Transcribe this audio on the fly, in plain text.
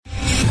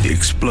the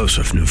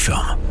explosive new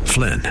film,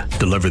 Flynn,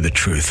 Deliver the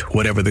Truth,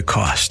 Whatever the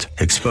Cost,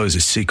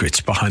 exposes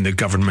secrets behind the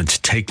government's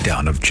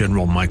takedown of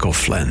General Michael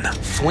Flynn.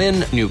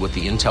 Flynn knew what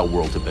the intel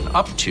world had been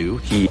up to.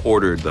 He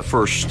ordered the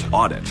first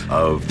audit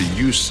of the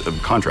use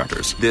of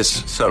contractors.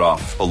 This set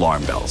off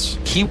alarm bells.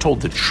 He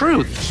told the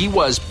truth. He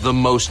was the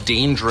most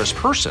dangerous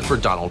person for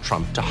Donald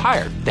Trump to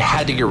hire. They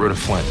had to get rid of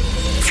Flynn.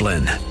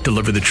 Flynn,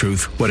 Deliver the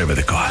Truth, Whatever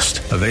the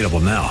Cost. Available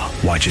now.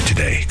 Watch it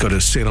today. Go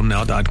to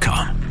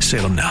salemnow.com.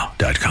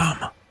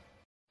 salemnow.com.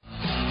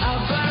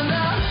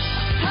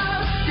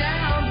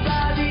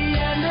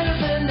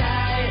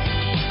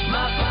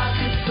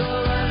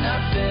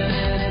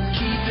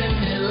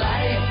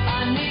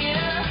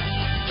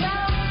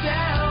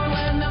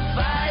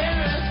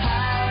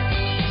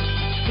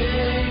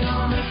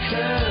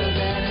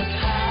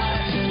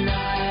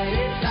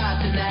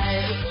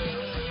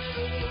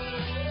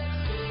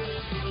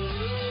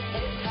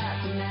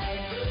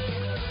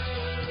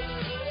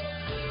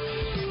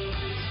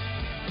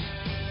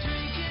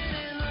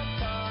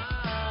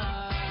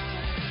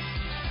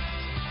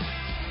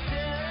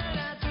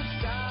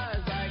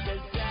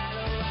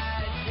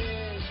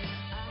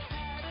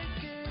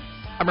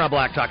 I'm Rob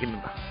Black,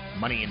 talking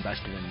money,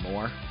 investing, and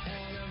more.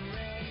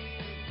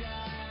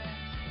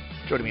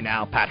 Joining me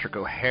now, Patrick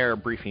O'Hare,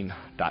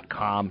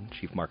 Briefing.com,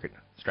 Chief Market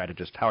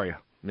Strategist. How are you,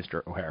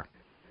 Mr. O'Hare?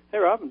 Hey,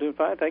 Rob. I'm doing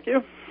fine, thank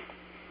you.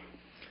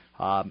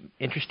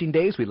 Interesting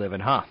days we live in,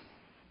 huh?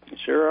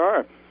 Sure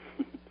are.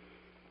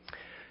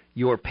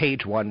 Your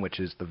page one, which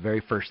is the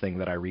very first thing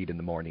that I read in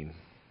the morning,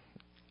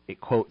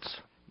 it quotes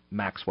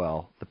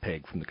Maxwell the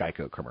pig from the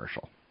Geico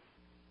commercial.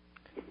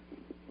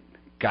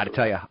 Got to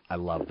tell you, I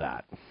love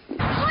that.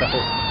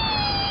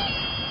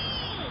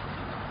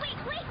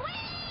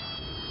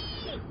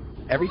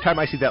 Every time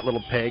I see that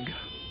little pig,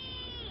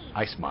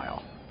 I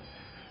smile.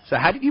 So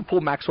how did you pull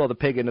Maxwell the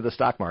pig into the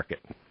stock market?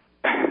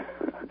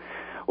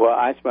 Well,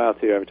 I smile,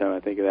 too, every time I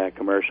think of that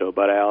commercial,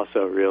 but I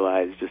also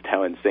realize just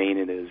how insane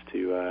it is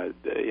to,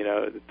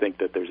 think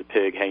that there's a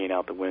pig hanging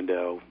out the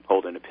window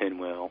holding a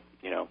pinwheel,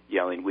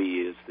 yelling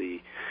 "wee" as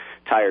the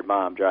tired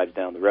mom drives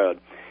down the road.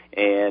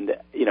 And,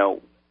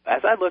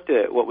 as I looked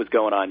at what was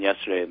going on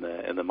yesterday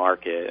in the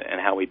market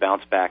and how we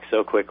bounced back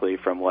so quickly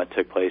from what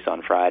took place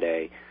on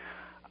Friday,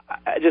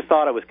 I just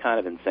thought it was kind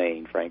of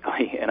insane,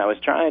 frankly. And I was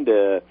trying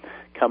to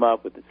come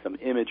up with some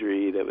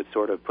imagery that would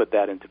sort of put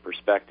that into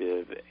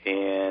perspective.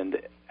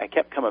 And I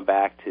kept coming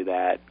back to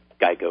that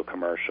Geico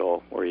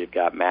commercial where you've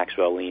got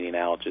Maxwell leaning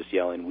out, just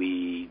yelling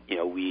 "we,"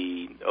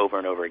 "we" over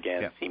and over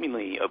again,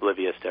 seemingly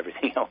oblivious to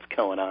everything else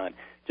going on,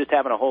 just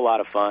having a whole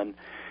lot of fun.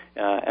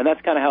 And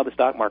that's kind of how the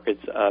stock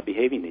market's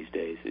behaving these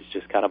days. It's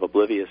just kind of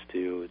oblivious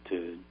to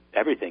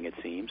everything, it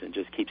seems, and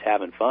just keeps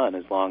having fun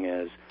as long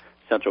as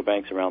central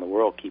banks around the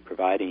world keep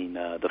providing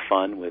the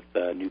fun with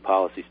new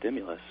policy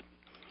stimulus.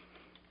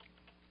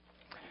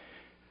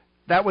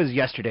 That was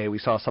yesterday. We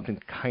saw something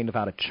kind of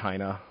out of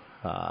China,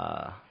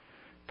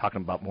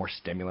 talking about more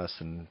stimulus,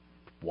 and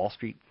Wall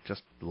Street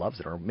just loves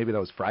it. Or maybe that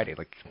was Friday.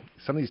 Like,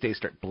 some of these days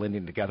start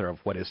blending together of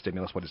what is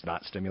stimulus, what is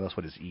not stimulus,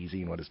 what is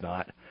easy, and what is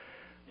not.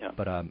 Yeah.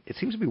 But it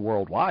seems to be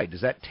worldwide. Does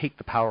that take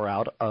the power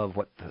out of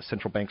what the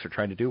central banks are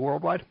trying to do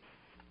worldwide?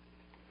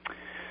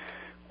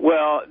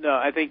 Well, no,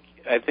 I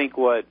think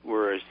what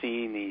we're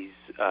seeing these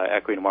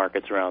equity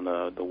markets around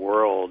the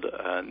world,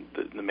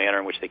 the manner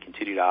in which they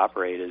continue to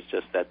operate is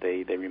just that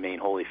they remain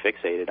wholly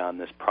fixated on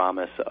this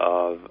promise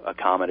of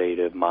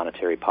accommodative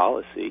monetary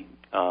policy.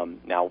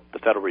 Now, the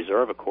Federal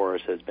Reserve, of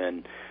course, has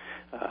been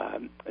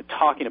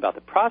talking about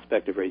the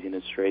prospect of raising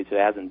interest rates. It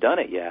hasn't done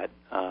it yet,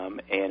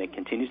 and it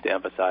continues to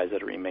emphasize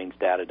that it remains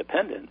data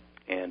dependent.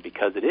 And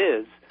because it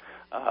is,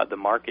 the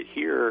market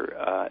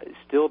here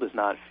still does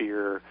not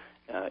fear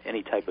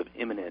any type of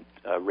imminent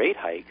rate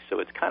hike. So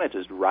it's kind of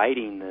just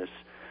riding this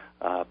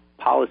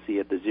policy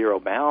at the zero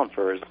bound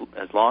for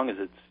as long as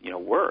it's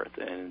worth,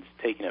 and it's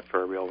taking it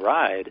for a real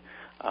ride.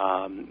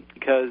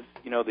 Because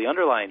the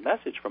underlying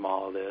message from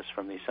all of this,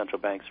 from these central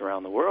banks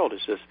around the world,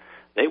 is just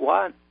they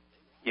want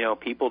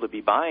people to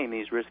be buying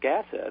these risk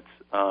assets.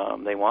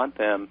 They want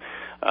them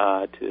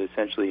to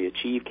essentially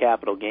achieve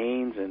capital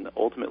gains and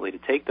ultimately to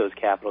take those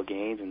capital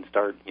gains and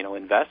start,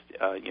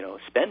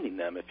 spending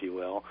them, if you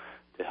will,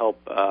 to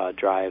help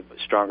drive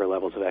stronger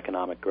levels of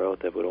economic growth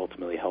that would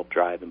ultimately help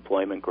drive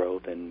employment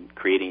growth and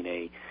creating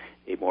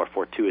a more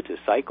fortuitous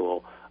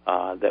cycle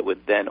that would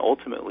then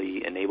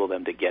ultimately enable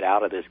them to get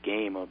out of this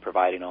game of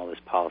providing all this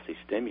policy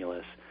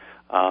stimulus.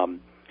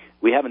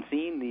 We haven't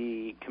seen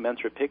the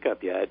commensurate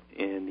pickup yet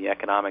in the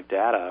economic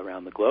data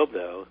around the globe,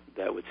 though,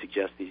 that would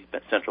suggest these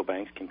central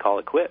banks can call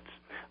it quits.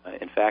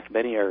 In fact,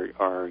 many are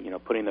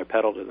putting their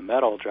pedal to the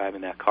metal,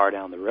 driving that car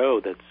down the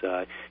road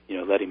that's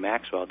letting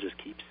Maxwell just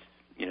keeps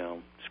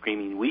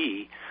screaming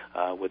 "we"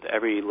 with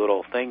every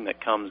little thing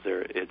that comes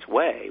its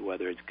way,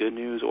 whether it's good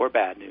news or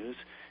bad news.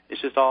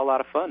 It's just all a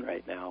lot of fun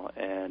right now,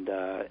 and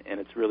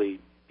it's really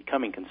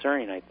becoming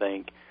concerning, I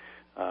think,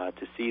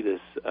 to see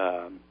this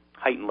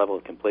heightened level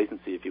of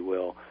complacency, if you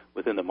will,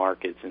 within the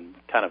markets, and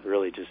kind of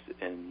really just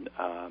in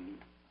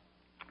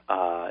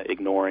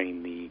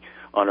ignoring the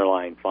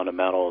underlying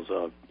fundamentals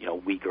of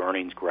weak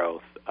earnings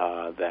growth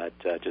that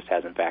just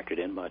hasn't factored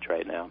in much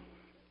right now.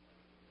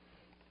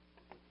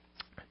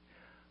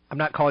 I'm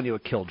not calling you a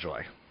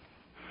killjoy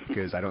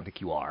because I don't think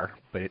you are,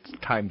 but it's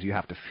times you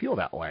have to feel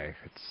that way.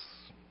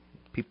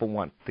 People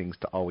want things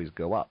to always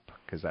go up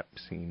because that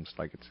seems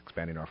like it's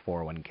expanding our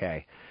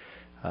 401k.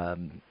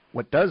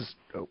 What does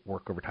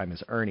work over time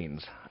is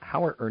earnings.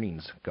 How are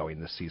earnings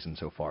going this season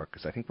so far?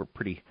 Because I think we're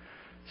pretty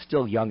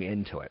still young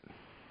into it.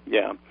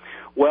 Yeah.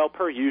 Well,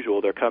 per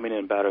usual, they're coming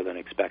in better than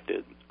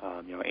expected.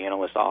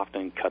 Analysts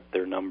often cut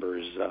their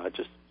numbers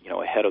just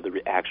ahead of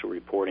the actual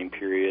reporting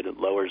period. It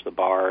lowers the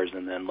bars,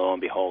 and then lo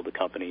and behold, the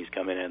companies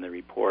come in and they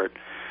report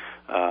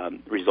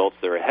results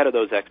that are ahead of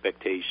those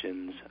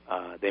expectations.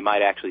 They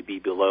might actually be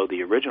below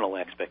the original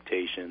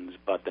expectations,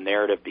 but the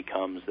narrative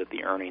becomes that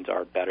the earnings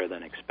are better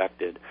than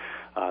expected.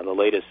 The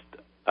latest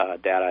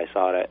data I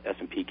saw at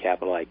S&P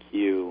Capital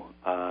IQ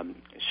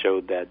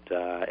showed that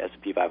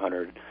S&P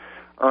 500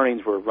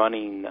 earnings were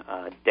running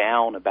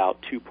down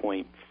about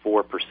 2.4%,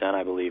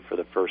 I believe, for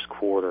the first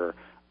quarter,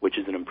 which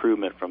is an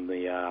improvement from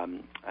the,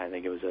 I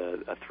think it was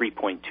a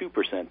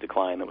 3.2%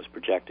 decline that was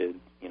projected,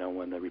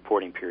 when the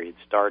reporting period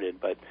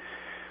started. But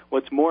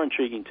what's more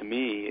intriguing to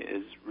me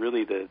is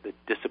really the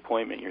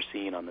disappointment you're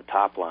seeing on the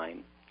top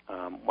line.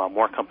 While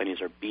more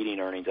companies are beating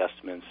earnings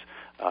estimates,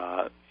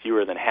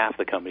 fewer than half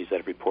the companies that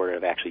have reported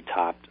have actually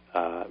topped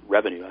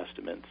revenue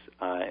estimates,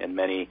 and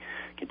many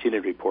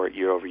continue to report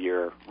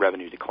year-over-year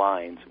revenue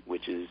declines,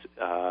 which is,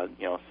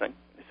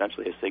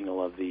 essentially a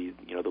signal of the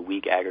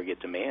weak aggregate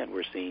demand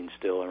we're seeing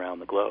still around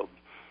the globe.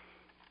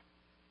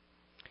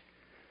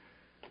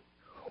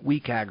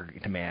 Weak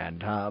aggregate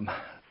demand.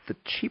 The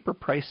cheaper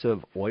price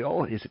of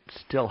oil, is it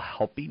still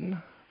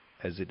helping?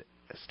 Is it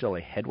still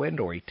a headwind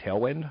or a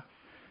tailwind?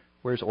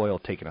 Where's oil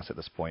taking us at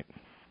this point?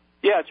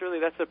 Yeah,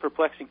 that's a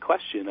perplexing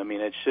question. I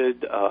mean, it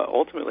should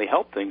ultimately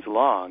help things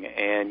along,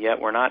 and yet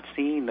we're not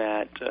seeing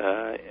that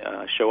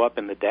show up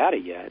in the data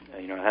yet.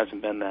 It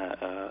hasn't been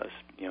a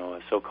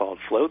so-called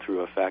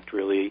flow-through effect,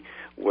 really,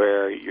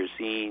 where you're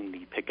seeing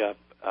the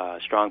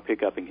strong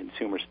pickup in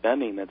consumer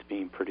spending that's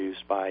being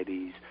produced by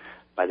the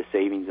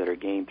savings that are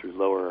gained through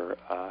lower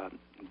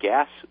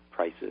gas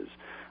prices.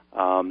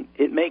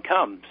 It may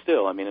come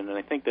still. And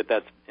I think that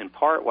that's in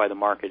part why the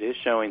market is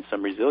showing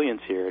some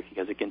resilience here,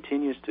 because it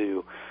continues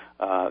to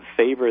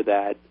favor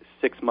that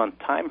 6-month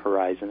time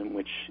horizon in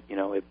which,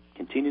 it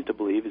continues to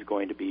believe is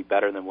going to be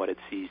better than what it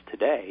sees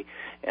today.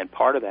 And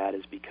part of that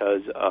is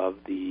because of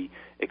the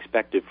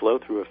expected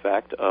flow-through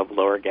effect of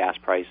lower gas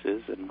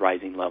prices and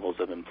rising levels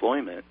of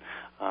employment.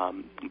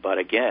 But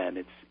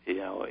again,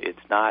 it's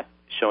not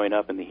showing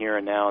up in the here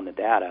and now in the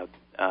data.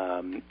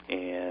 And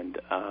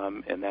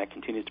that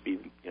continues to be,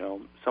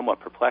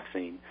 somewhat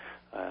perplexing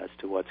as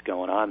to what's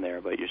going on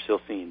there. But you're still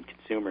seeing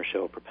consumers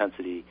show a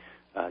propensity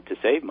to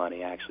save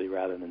money, actually,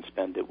 rather than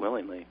spend it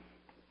willingly.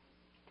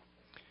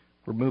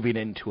 We're moving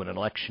into an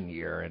election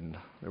year, and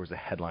there was a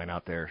headline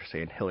out there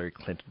saying Hillary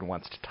Clinton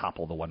wants to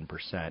topple the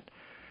 1%.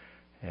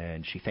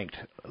 And she thanked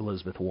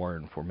Elizabeth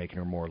Warren for making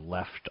her more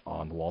left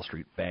on the Wall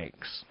Street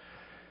banks.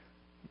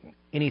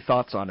 Any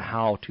thoughts on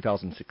how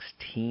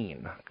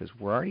 2016, because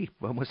we're already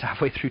almost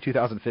halfway through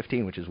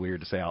 2015, which is weird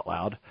to say out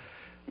loud.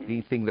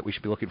 Anything that we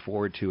should be looking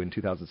forward to in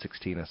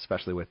 2016,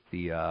 especially with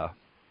the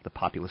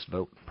populist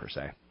vote, per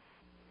se?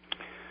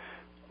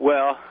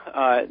 Well,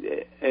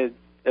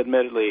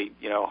 admittedly,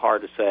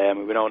 hard to say.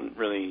 We don't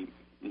really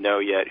know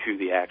yet who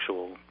the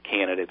actual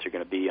candidates are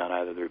going to be on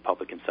either the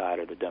Republican side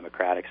or the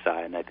Democratic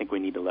side, and I think we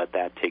need to let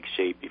that take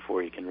shape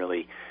before you can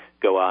really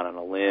go out on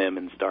a limb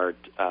and start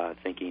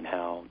thinking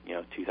how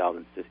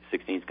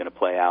 2016 is going to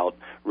play out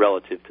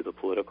relative to the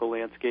political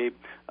landscape.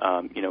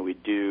 We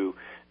do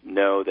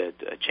know that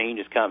a change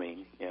is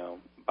coming.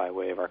 By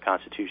way of our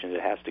Constitution,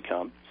 it has to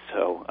come.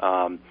 So,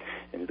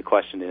 and the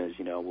question is,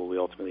 will we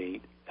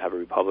ultimately have a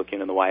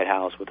Republican in the White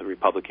House with a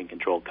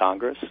Republican-controlled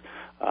Congress,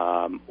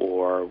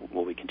 or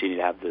will we continue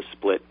to have this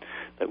split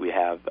that we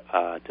have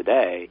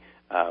today,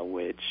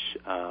 which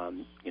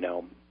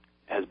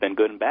has been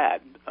good and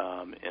bad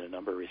in a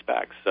number of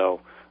respects. So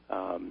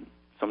I'm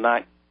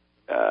not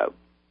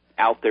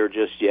out there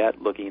just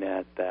yet looking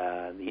at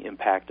the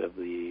impact of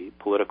the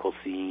political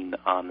scene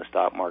on the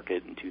stock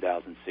market in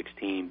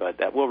 2016, but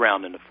that will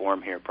round into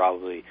form here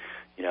probably,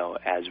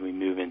 as we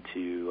move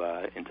into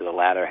the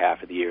latter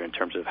half of the year in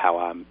terms of how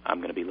I'm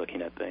going to be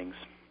looking at things.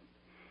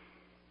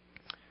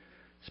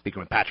 Speaking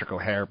with Patrick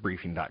O'Hare,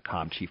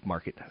 Briefing.com, Chief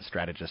Market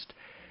Strategist.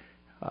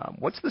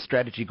 What's the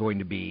strategy going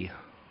to be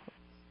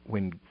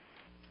when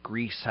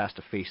Greece has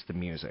to face the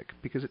music?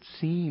 Because it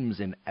seems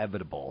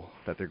inevitable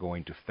that they're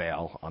going to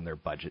fail on their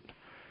budget,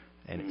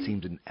 and it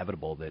seems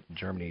inevitable that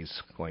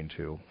Germany's going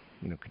to,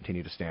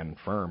 continue to stand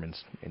firm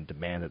and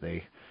demand that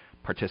they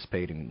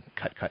participate in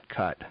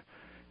cut.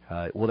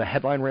 Will the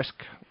headline risk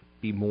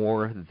be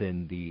more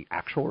than the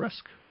actual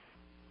risk?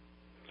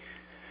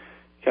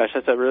 Gosh,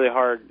 that's a really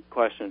hard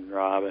question,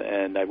 Rob,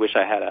 and I wish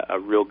I had a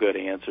real good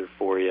answer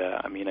for you.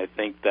 I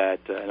think that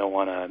I don't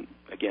want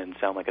to, again,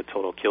 sound like a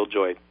total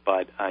killjoy,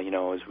 but,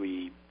 as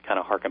we kind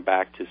of harken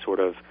back to sort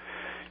of,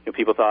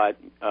 people thought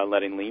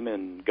letting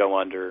Lehman go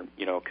under,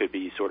 could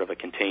be sort of a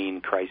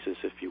contained crisis,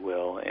 if you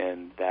will,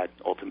 and that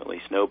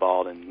ultimately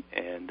snowballed, and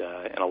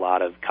a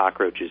lot of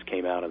cockroaches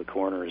came out of the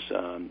corners,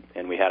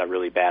 and we had a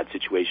really bad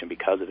situation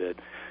because of it.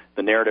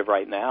 The narrative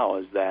right now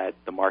is that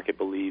the market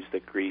believes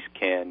that Greece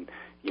can,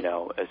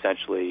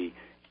 essentially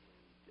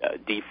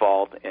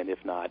default and,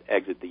 if not,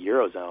 exit the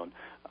Eurozone,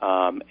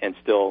 and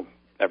still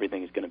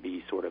everything is going to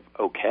be sort of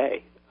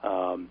okay.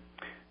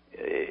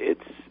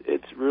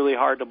 It's really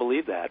hard to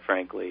believe that,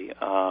 frankly,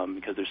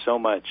 because there's so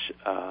much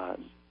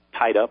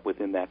tied up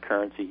within that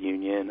currency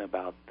union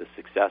about the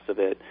success of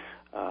it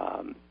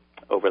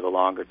over the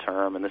longer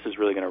term, and this is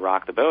really going to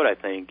rock the boat, I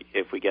think,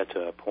 if we get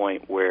to a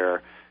point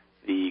where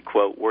the,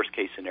 quote,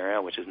 worst-case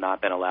scenario, which has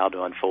not been allowed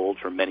to unfold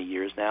for many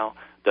years now,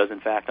 does in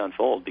fact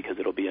unfold, because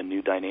it'll be a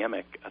new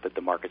dynamic that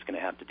the market's going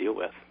to have to deal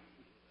with.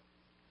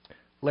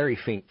 Larry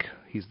Fink,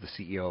 he's the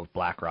CEO of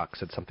BlackRock,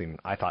 said something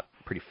I thought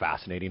pretty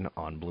fascinating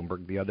on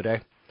Bloomberg the other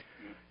day.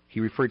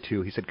 He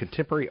said,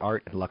 contemporary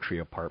art and luxury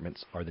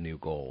apartments are the new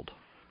gold.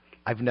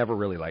 I've never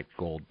really liked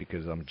gold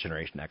because I'm a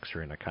Generation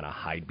Xer, and I kind of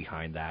hide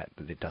behind that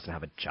it doesn't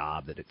have a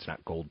job, that it's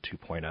not gold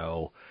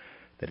 2.0,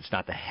 that it's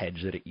not the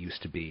hedge that it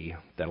used to be,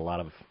 that a lot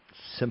of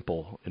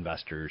simple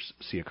investors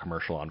see a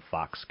commercial on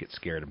Fox, get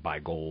scared and buy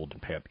gold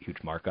and pay a huge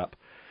markup.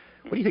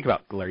 What do you think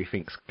about Larry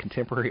Fink's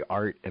contemporary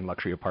art and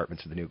luxury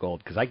apartments are the new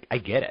gold? Because I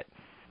get it.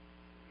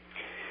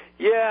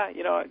 Yeah,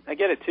 I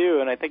get it too,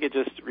 and I think it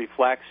just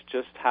reflects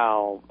just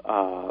how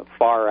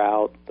far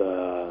out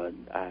the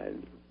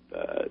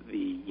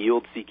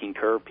yield-seeking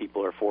curve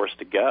people are forced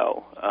to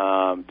go.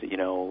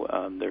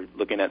 They're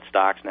looking at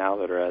stocks now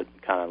that are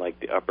at kind of like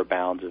the upper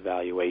bounds of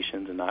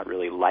valuations and not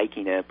really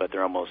liking it, but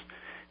they're almost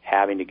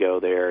having to go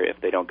there if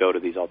they don't go to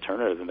these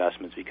alternative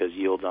investments because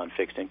yields on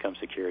fixed income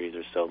securities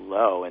are so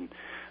low. And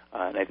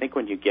I think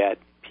when you get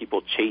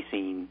people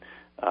chasing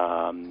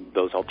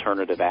those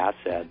alternative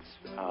assets,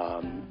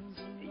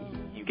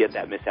 you get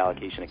that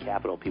misallocation of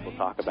capital people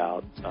talk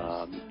about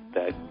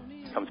that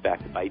comes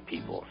back to bite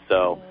people.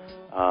 So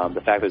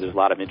the fact that there's a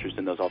lot of interest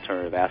in those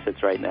alternative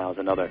assets right now is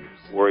another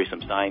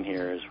worrisome sign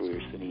here, as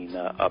we're sitting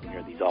up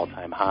near these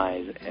all-time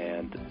highs,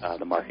 and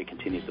the market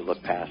continues to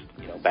look past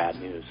bad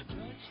news.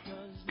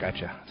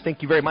 Gotcha.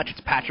 Thank you very much.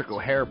 It's Patrick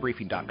O'Hare,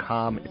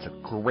 Briefing.com. It's a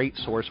great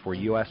source for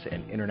U.S.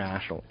 and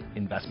international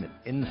investment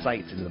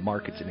insights into the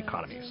markets and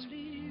economies.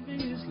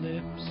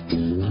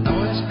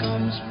 Noise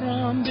comes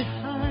from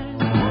behind.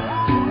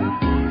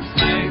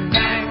 Bang,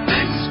 bang,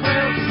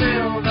 Maxwell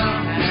Silver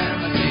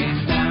hammer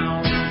came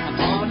down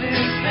upon his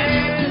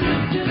head.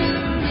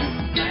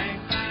 Bang,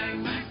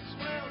 bang,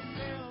 Maxwell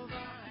Silver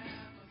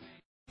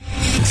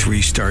hammer.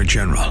 3-star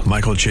General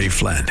Michael J.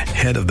 Flynn,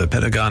 head of the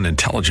Pentagon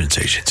Intelligence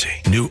Agency,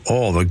 knew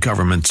all the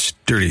government's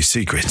dirty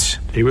secrets.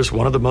 He was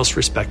one of the most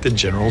respected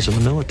generals in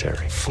the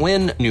military.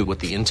 Flynn knew what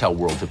the intel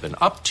world had been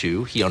up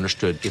to. He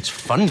understood its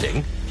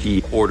funding.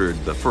 He ordered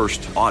the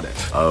first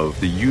audit of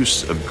the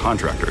use of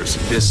contractors.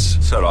 This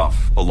set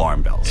off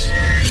alarm bells.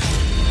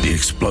 The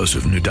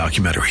explosive new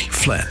documentary,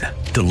 Flynn,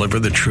 Deliver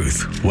the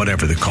Truth,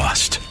 Whatever the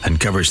Cost,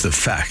 uncovers the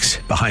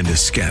facts behind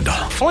this scandal.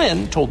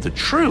 Flynn told the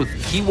truth.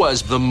 He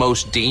was the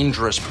most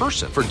dangerous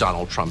person for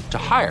Donald Trump to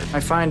hire. I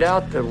find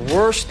out the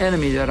worst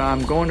enemy that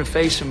I'm going to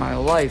face in my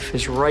life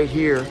is right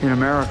here in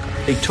America.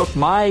 They took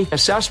my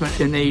assessment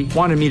and they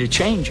wanted me to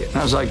change it. And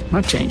I was like, I'm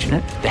not changing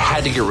it. They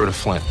had to get rid of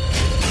Flynn.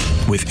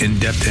 With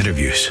in-depth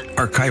interviews,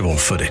 archival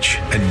footage,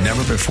 and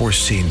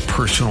never-before-seen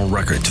personal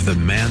records of the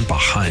man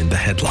behind the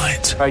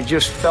headlines. I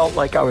just felt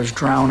like I was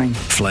drowning.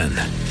 Flynn,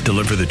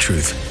 Deliver the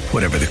Truth,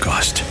 Whatever the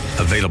Cost.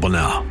 Available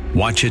now.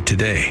 Watch it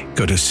today.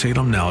 Go to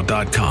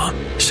salemnow.com.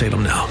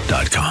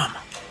 salemnow.com.